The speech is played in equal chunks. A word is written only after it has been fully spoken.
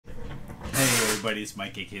everybody, it's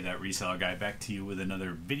Mike, aka That Reseller Guy, back to you with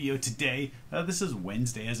another video today. This is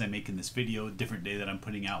Wednesday as I'm making this video, different day that I'm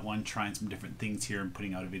putting out one, trying some different things here and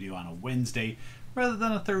putting out a video on a Wednesday rather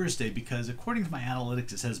than a Thursday, because according to my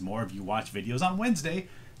analytics it says more of you watch videos on Wednesday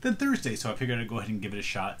than Thursday, so I figured I'd go ahead and give it a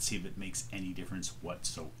shot, see if it makes any difference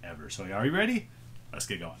whatsoever. So are you ready? Let's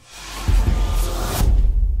get going.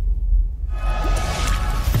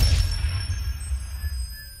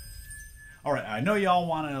 Alright, I know y'all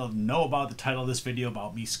want to know about the title of this video,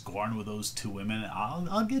 about me scoring with those two women.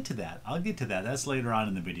 I'll get to that. I'll get to that. That's later on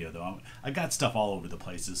in the video, though. I got stuff all over the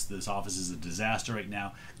place. This office is a disaster right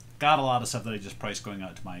now. Got a lot of stuff that I just priced going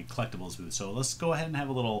out to my collectibles booth. So let's go ahead and have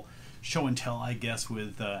a little show and tell, I guess,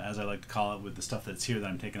 with, as I like to call it, with the stuff that's here that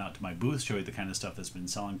I'm taking out to my booth. Show you the kind of stuff that's been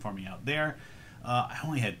selling for me out there. I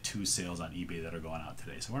only had 2 sales on eBay that are going out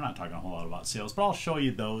today, so we're not talking a whole lot about sales, but I'll show you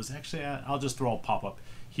those. Actually, I'll just throw a pop-up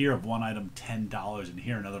here of one item $10 and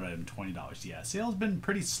here another item $20. Yeah, sales been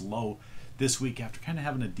pretty slow this week after kind of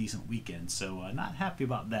having a decent weekend, so not happy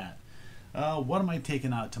about that. What am I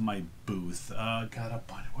taking out to my booth? Got a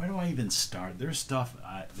bunch. Where do I even start? There's stuff.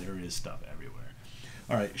 There is stuff everywhere.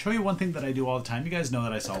 All right, show you one thing that I do all the time. You guys know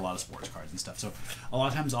that I sell a lot of sports cards and stuff. So a lot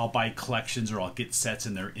of times I'll buy collections or I'll get sets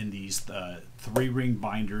and they're in these 3-ring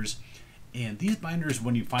binders. And these binders,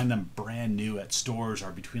 when you find them brand new at stores,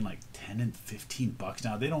 are between like 10 and 15 bucks.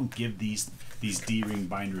 Now, they don't give these D-ring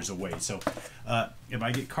binders away. So if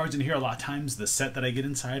I get cards in here, a lot of times the set that I get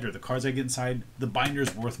inside or the cards I get inside, the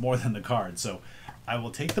binder's worth more than the card. So I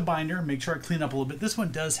will take the binder, make sure I clean up a little bit. This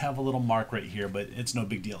one does have a little mark right here, but it's no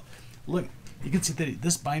big deal. Look, you can see that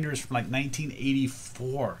this binder is from like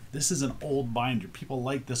 1984. This is an old binder. People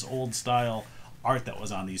like this old style art that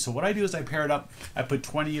was on these. So what I do is I pair it up. I put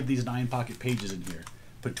 20 of these 9-pocket pages in here.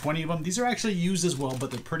 Put 20 of them. These are actually used as well,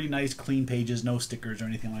 but they're pretty nice, clean pages, no stickers or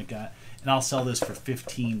anything like that. And I'll sell this for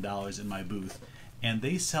 $15 in my booth. And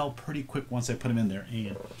they sell pretty quick once I put them in there.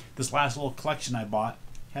 And this last little collection I bought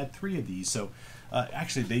had 3 of these. So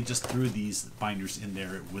actually, they just threw these binders in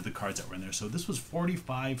there with the cards that were in there. So this was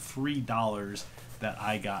 $45 free that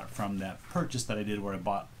I got from that purchase that I did where I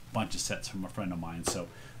bought a bunch of sets from a friend of mine. So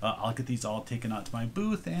I'll get these all taken out to my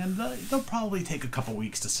booth, and they'll probably take a couple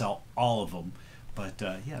weeks to sell all of them. But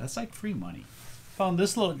yeah, that's like free money. Found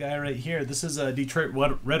this little guy right here. This is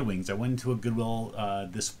Detroit Red Wings. I went into a Goodwill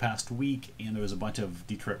this past week, and there was a bunch of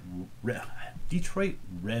Detroit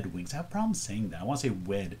Red Wings. I have problems saying that. I want to say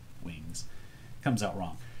Wed Wings. Comes out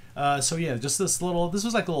wrong. So yeah, just this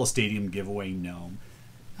was like a little stadium giveaway gnome.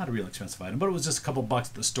 Not a real expensive item, but it was just a couple bucks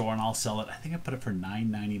at the store, and I'll sell it. I think I put it for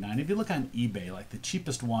 $9.99. If you look on eBay, like the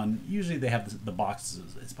cheapest one, usually they have the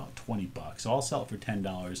boxes. It's about 20 bucks. So I'll sell it for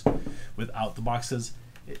 $10 without the boxes.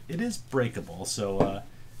 It is breakable, so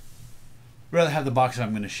rather have the box if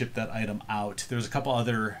I'm going to ship that item out. There's a couple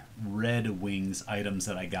other Red Wings items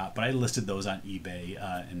that I got, but I listed those on eBay,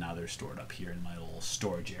 and now they're stored up here in my little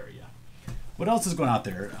storage area. What else is going out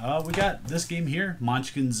there? We got this game here,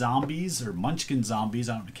 Munchkin Zombies, or Munchkin Zombies.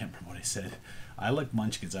 I can't remember what I said. I like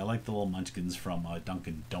Munchkins. I like the little Munchkins from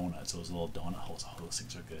Dunkin' Donuts. Those little donut holes. Oh, those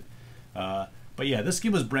things are good. But yeah, this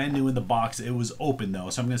game was brand new in the box. It was open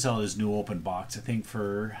though, so I'm going to sell this new open box. I think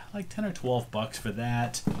for like 10 or 12 bucks for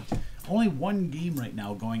that. Only one game right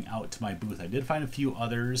now going out to my booth. I did find a few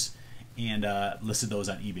others and listed those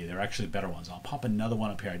on eBay. They're actually better ones. I'll pop another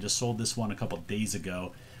one up here. I just sold this one a couple days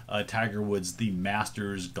ago. Tiger Woods, the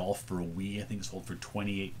Masters Golf for Wii. I think it sold for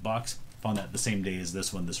 28 bucks. Found that the same day as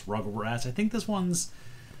this one, this Rugrats. I think this one's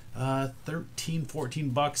 13, 14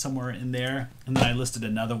 bucks, somewhere in there. And then I listed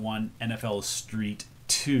another one, NFL Street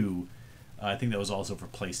 2. I think that was also for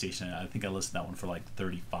PlayStation. I think I listed that one for like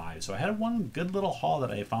 35. So I had one good little haul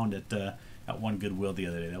that I found at one Goodwill the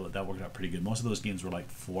other day. That worked out pretty good. Most of those games were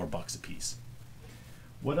like 4 bucks a piece.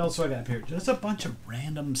 What else do I got up here? Just a bunch of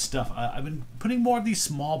random stuff. I've been putting more of these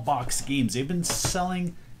small box games. They've been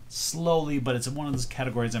selling slowly, but it's one of those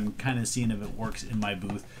categories I'm kind of seeing if it works in my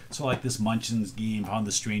booth. So like this Munchkins game, found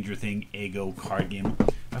the Stranger Thing Eggo card game.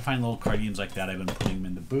 If I find little card games like that, I've been putting them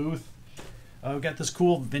in the booth. We've got this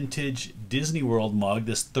cool vintage Disney World mug,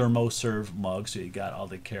 this thermoserve mug. So you got all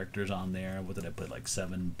the characters on there. What did I put? Like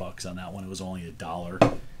 7 bucks on that one. It was only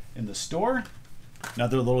 $1 in the store.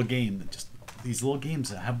 Another little game. Just these little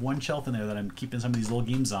games. I have one shelf in there that I'm keeping some of these little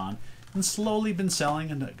games on, and slowly been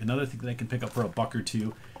selling. And another thing that I can pick up for $1 or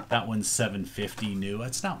 $2. That one's $7.50 new.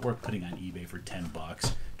 It's not worth putting on eBay for 10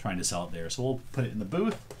 bucks. Trying to sell it there, so we'll put it in the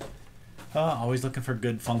booth. Always looking for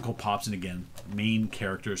good Funko Pops, and again, main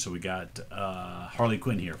characters. So we got Harley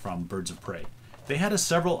Quinn here from Birds of Prey. They had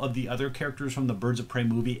several of the other characters from the Birds of Prey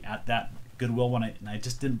movie at that Goodwill one, and I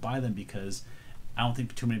just didn't buy them because I don't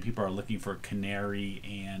think too many people are looking for Canary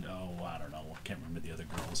and, oh, I don't know, I can't remember the other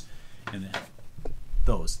girls. And then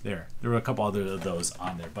those, there were a couple other of those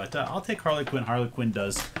on there. But I'll take Harley Quinn. Harley Quinn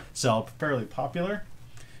does sell fairly popular.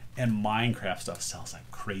 And Minecraft stuff sells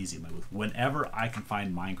like crazy in my booth. Whenever I can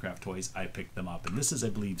find Minecraft toys, I pick them up. And this is, I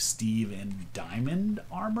believe, Steve and Diamond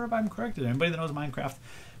Armor, if I'm correct. And anybody that knows Minecraft,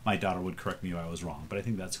 my daughter would correct me if I was wrong, but I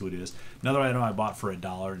think that's who it is. Another item I bought for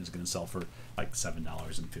 $1 and is going to sell for like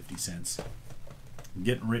 $7.50.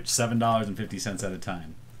 Getting rich $7.50 at a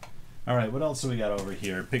time. All right, what else do we got over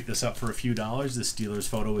here? Picked this up for a few dollars. The Steelers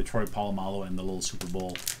photo with Troy Polamalu and the little Super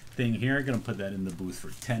Bowl thing here. Going to put that in the booth for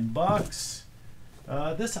 $10.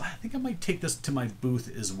 This, I think I might take this to my booth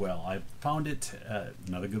as well. I found it,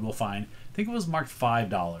 another Goodwill find. I think it was marked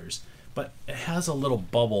 $5, but it has a little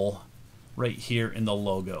bubble right here in the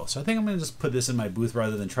logo. So I think I'm going to just put this in my booth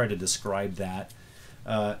rather than try to describe that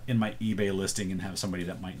in my eBay listing and have somebody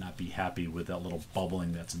that might not be happy with that little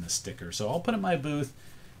bubbling that's in the sticker. So I'll put it in my booth.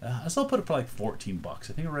 I'll still put it for like 14 bucks.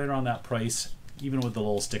 I think right around that price, even with the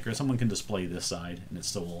little sticker. Someone can display this side and it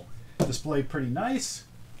still will display pretty nice.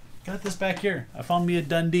 Got this back here. I found me a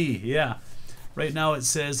Dundee. Yeah. Right now it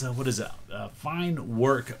says, what is it? Fine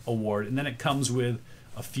Work Award. And then it comes with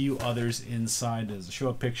a few others inside. Does it show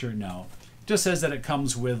a picture? No. It just says that it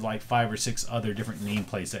comes with like 5 or 6 other different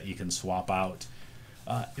nameplates that you can swap out.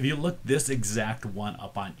 If you look this exact one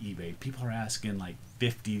up on eBay, people are asking like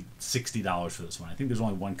 $50, $60 for this one. I think there's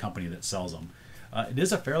only one company that sells them. It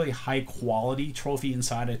is a fairly high quality trophy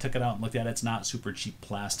inside. I took it out and looked at it. It's not super cheap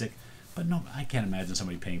plastic. But no, I can't imagine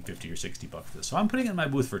somebody paying 50 or 60 bucks for this. So I'm putting it in my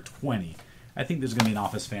booth for 20. I think there's going to be an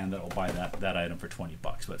Office fan that will buy that item for 20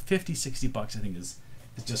 bucks. But 50, 60 bucks I think is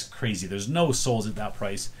just crazy. There's no souls at that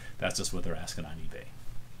price. That's just what they're asking on eBay.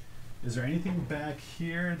 Is there anything back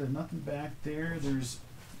here? There's nothing back there. There's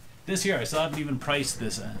this here. I still haven't even priced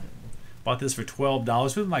this. Bought this for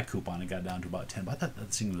 $12 with my coupon. It got down to about 10. But I thought that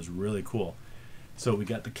thing was really cool. So we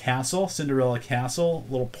got the castle, Cinderella Castle,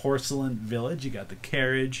 little porcelain village. You got the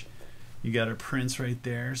carriage. You got a prince right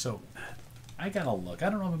there. So I gotta look. I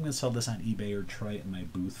don't know if I'm gonna sell this on eBay or try it in my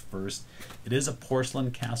booth first. It is a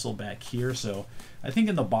porcelain castle back here, so I think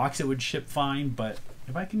in the box it would ship fine, but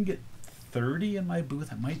if I can get 30 in my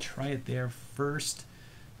booth, I might try it there first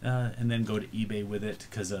and then go to eBay with it,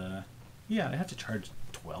 because yeah, I have to charge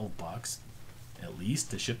 12 bucks at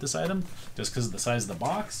least to ship this item just because of the size of the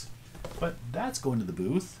box. But that's going to the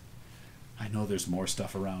booth. I know there's more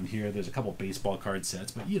stuff around here. There's a couple baseball card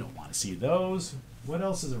sets, but you don't want to see those. What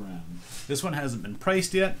else is around? This one hasn't been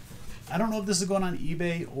priced yet. I don't know if this is going on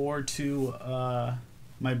eBay or to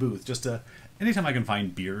my booth. Just anytime I can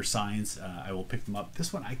find beer signs, I will pick them up.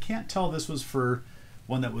 This one, I can't tell this was for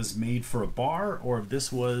one that was made for a bar or if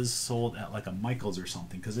this was sold at like a Michael's or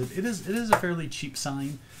something, because it is a fairly cheap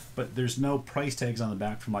sign, but there's no price tags on the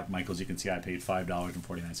back from like Michael's. You can see I paid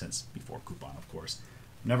 $5.49 before coupon, of course.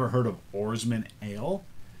 Never heard of Oarsman Ale.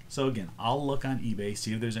 So again, I'll look on eBay,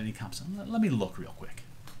 see if there's any comps. Let me look real quick.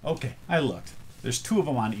 Okay, I looked. There's 2 of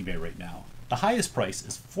them on eBay right now. The highest price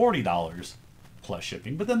is $40 plus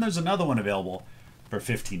shipping, but then there's another one available for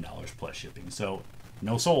 $15 plus shipping. So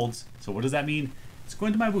no solds. So what does that mean? It's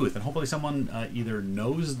going to my booth, and hopefully someone either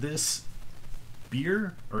knows this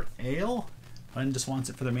beer or ale and just wants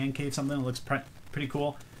it for their man cave, something that looks pretty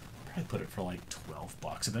cool. I'll probably put it for like 12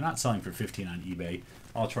 bucks. If they're not selling for 15 on eBay,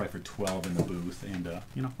 I'll try for 12 in the booth, and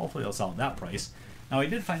you know, hopefully they'll sell at that price. Now I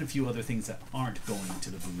did find a few other things that aren't going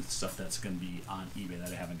to the booth, stuff that's going to be on eBay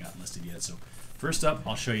that I haven't gotten listed yet. So first up,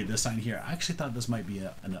 I'll show you this sign here. I actually thought this might be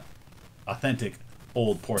an authentic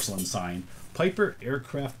old porcelain sign. Piper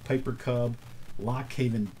Aircraft Piper Cub, Lock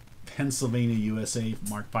Haven, Pennsylvania, USA,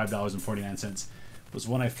 marked $5.49. Was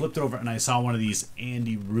when I flipped it over and I saw one of these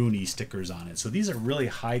Andy Rooney stickers on it. So these are really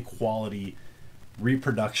high quality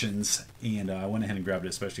reproductions, and I went ahead and grabbed it,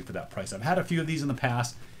 especially for that price. I've had a few of these in the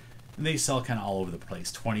past, and they sell kind of all over the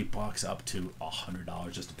place, 20 bucks up to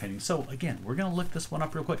 $100, just depending. So again, we're gonna look this one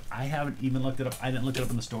up real quick. I haven't even looked it up. I didn't look it up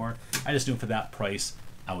in the store. I just knew for that price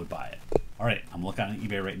I would buy it. All right, I'm looking on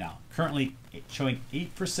eBay right now. Currently showing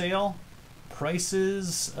 8 for sale.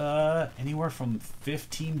 Prices anywhere from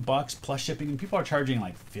 15 bucks plus shipping, and people are charging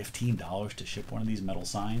like $15 to ship one of these metal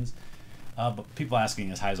signs, but people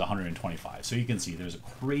asking as high as 125. So you can see there's a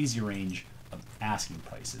crazy range of asking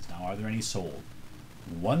prices. Now, are there any sold?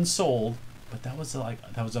 One sold, but that was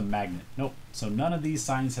a magnet. Nope. So none of these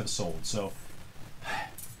signs have sold. So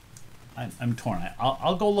I'm torn.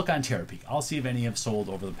 I'll go look on Terapeak. I'll see if any have sold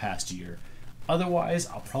over the past year. Otherwise,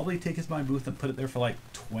 I'll probably take it to my booth and put it there for like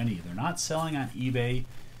 20. They're not selling on eBay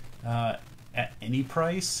at any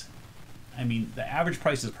price. I mean, the average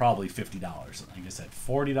price is probably $50. Like I said,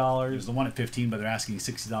 $40. The one at $15, but they're asking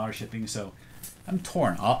 $60 shipping. So I'm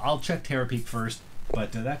torn. I'll check Terapeak first,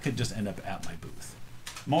 but that could just end up at my booth.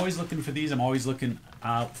 I'm always looking for these. I'm always looking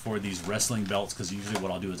out for these wrestling belts, because usually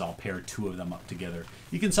what I'll do is I'll pair 2 of them up together.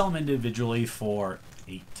 You can sell them individually for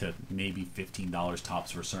 $8 to maybe $15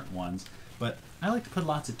 tops for certain ones, but I like to put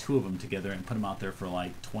lots of 2 of them together and put them out there for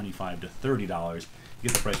like $25 to $30. You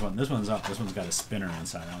get the price one. This one's up. This one's got a spinner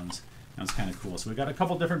inside. That's kind of cool. So we got a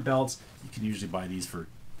couple different belts. You can usually buy these for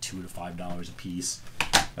 $2 to $5 a piece.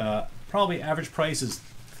 Probably average price is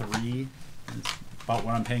 $3. It's about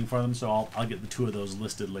what I'm paying for them, so I'll get the 2 of those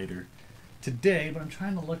listed later today. But I'm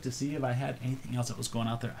trying to look to see if I had anything else that was going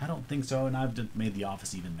out there. I don't think so, and I've just made the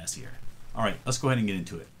office even messier. All right, let's go ahead and get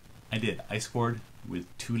into it. I did. I scored with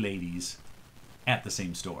 2 ladies at the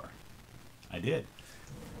same store. I did.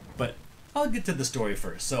 But I'll get to the story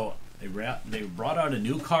first. So they brought out a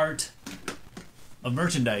new cart of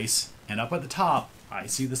merchandise, and up at the top, I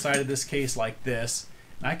see the side of this case like this,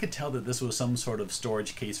 and I could tell that this was some sort of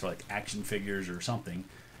storage case for like action figures or something.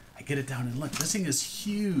 I get it down and look, this thing is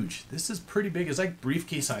huge. This is pretty big. It's like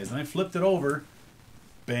briefcase size. And I flipped it over.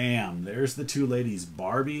 Bam! There's the 2 ladies,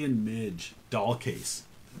 Barbie and Midge doll case.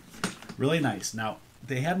 Really nice. Now,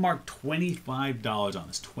 they had marked $25 on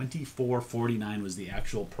this. $24.49 was the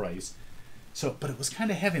actual price. So, but it was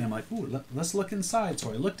kind of heavy, and I'm like, ooh, let's look inside.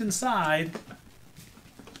 So I looked inside,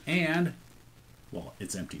 and, well,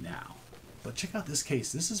 it's empty now. But check out this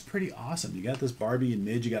case. This is pretty awesome. You got this Barbie and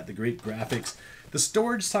Midge. You got the great graphics. The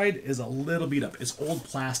storage side is a little beat up. It's old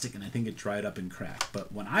plastic, and I think it dried up and cracked.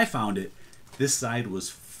 But when I found it, this side was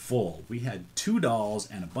full. We had 2 dolls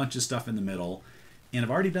and a bunch of stuff in the middle. And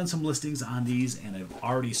I've already done some listings on these, and I've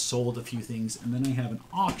already sold a few things. And then I have an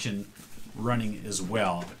auction running as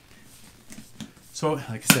well. So, like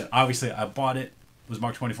I said, obviously I bought it. It was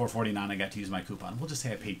marked $24.49. I got to use my coupon. We'll just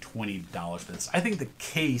say I paid $20 for this. I think the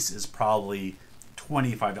case is probably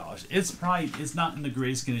 $25. It's not in the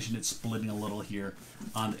greatest condition. It's splitting a little here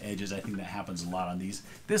on the edges. I think that happens a lot on these.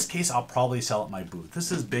 This case I'll probably sell at my booth.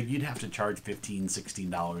 This is big. You'd have to charge $15,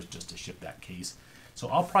 $16 just to ship that case. So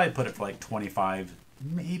I'll probably put it for like $25,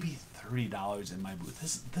 maybe $30 in my booth.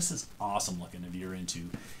 This is awesome looking if you're into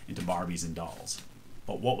Barbies and dolls.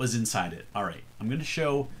 But what was inside it? All right, I'm going to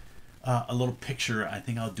show a little picture. I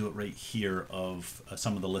think I'll do it right here of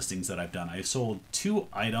some of the listings that I've done. I sold 2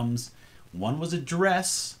 items. One was a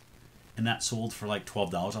dress, and that sold for like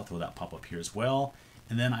 $12. I'll throw that pop up here as well.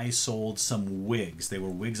 And then I sold some wigs. They were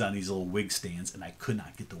wigs on these little wig stands, and I could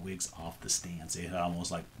not get the wigs off the stands. They had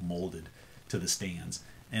almost like molded to the stands.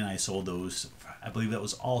 And I sold those, I believe that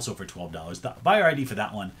was also for $12. The buyer ID for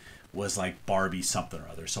that one was like Barbie something or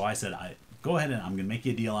other. So I said, go ahead and I'm going to make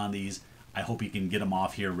you a deal on these. I hope you can get them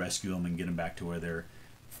off here, rescue them, and get them back to where they're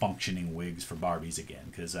functioning wigs for Barbies again,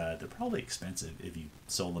 because they're probably expensive if you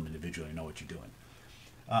sold them individually and know what you're doing.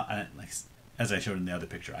 As I showed in the other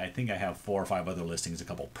picture, I think I have 4 or 5 other listings, a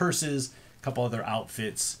couple purses, a couple other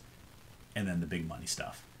outfits, and then the big money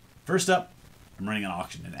stuff. First up, I'm running an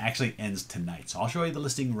auction, and it actually ends tonight. So I'll show you the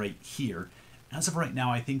listing right here. As of right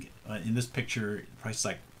now, I think in this picture, the price is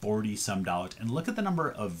like $40-some. And look at the number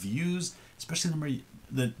of views, especially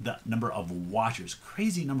the number of watchers.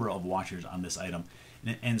 Crazy number of watchers on this item.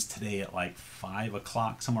 And it ends today at like 5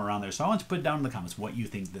 o'clock, somewhere around there. So I want you to put down in the comments what you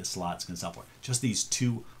think this slot's going to sell for. Just these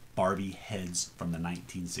 2 Barbie heads from the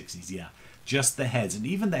 1960s. Yeah, just the heads. And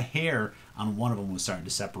even the hair on one of them was starting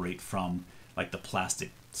to separate from like the plastic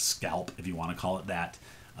scalp, if you want to call it that.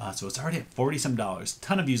 So it's already at $40-some.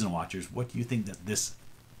 Ton of views and watchers. What do you think that this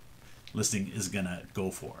listing is going to go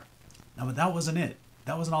for? Now, but that wasn't it.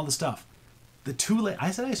 That wasn't all the stuff. The 2 I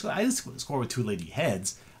said I didn't score with 2 lady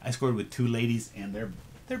heads. I scored with 2 ladies, and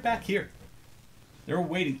they're back here. They're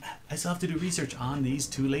waiting. I still have to do research on these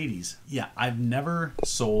 2 ladies. Yeah, I've never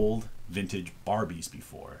sold vintage Barbies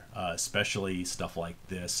before, especially stuff like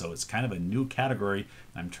this. So it's kind of a new category.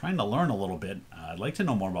 I'm trying to learn a little bit. I'd like to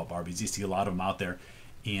know more about Barbies. You see a lot of them out there.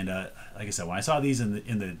 And like I said, when I saw these in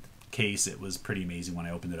the case, it was pretty amazing when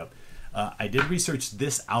I opened it up. I did research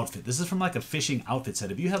this outfit. This is from like a fishing outfit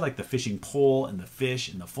set. If you had like the fishing pole and the fish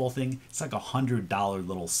and the full thing, it's like $100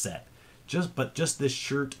 little set. But just this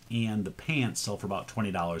shirt and the pants sell for about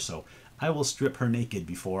 $20. So I will strip her naked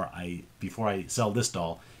before I sell this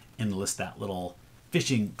doll and list that little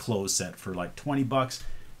fishing clothes set for like $20.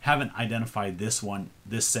 Haven't identified this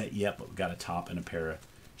set yet, but we got a top and a pair of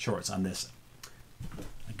shorts on this.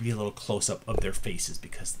 I'll give you a little close-up of their faces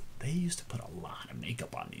because they used to put a lot of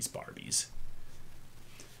makeup on these Barbies.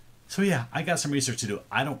 So yeah, I got some research to do.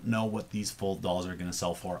 I don't know what these full dolls are going to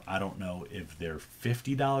sell for. I don't know if they're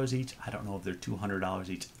 $50 each. I don't know if they're $200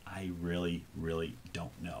 each. I really, really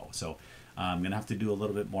don't know. So I'm going to have to do a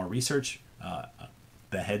little bit more research.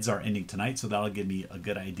 The heads are ending tonight, so that'll give me a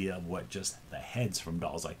good idea of what just the heads from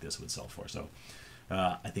dolls like this would sell for. So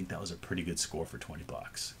I think that was a pretty good score for 20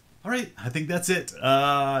 bucks. All right, I think that's it.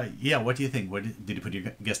 Yeah, what do you think? Did you put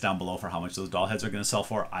your guess down below for how much those doll heads are going to sell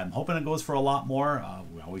for? I'm hoping it goes for a lot more.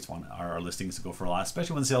 We always want our listings to go for a lot,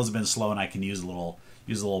 especially when sales have been slow and I can use a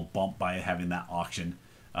little bump by having that auction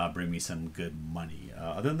bring me some good money.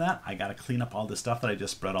 Other than that, I got to clean up all the stuff that I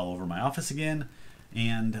just spread all over my office again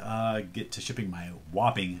and get to shipping my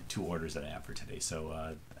whopping 2 orders that I have for today.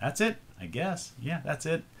 So that's it, I guess. Yeah, that's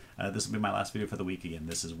it. This will be my last video for the week again.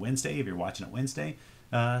 This is Wednesday, if you're watching it Wednesday.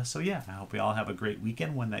 So yeah, I hope we all have a great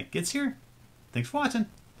weekend when that gets here. Thanks for watching.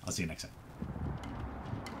 I'll see you next time.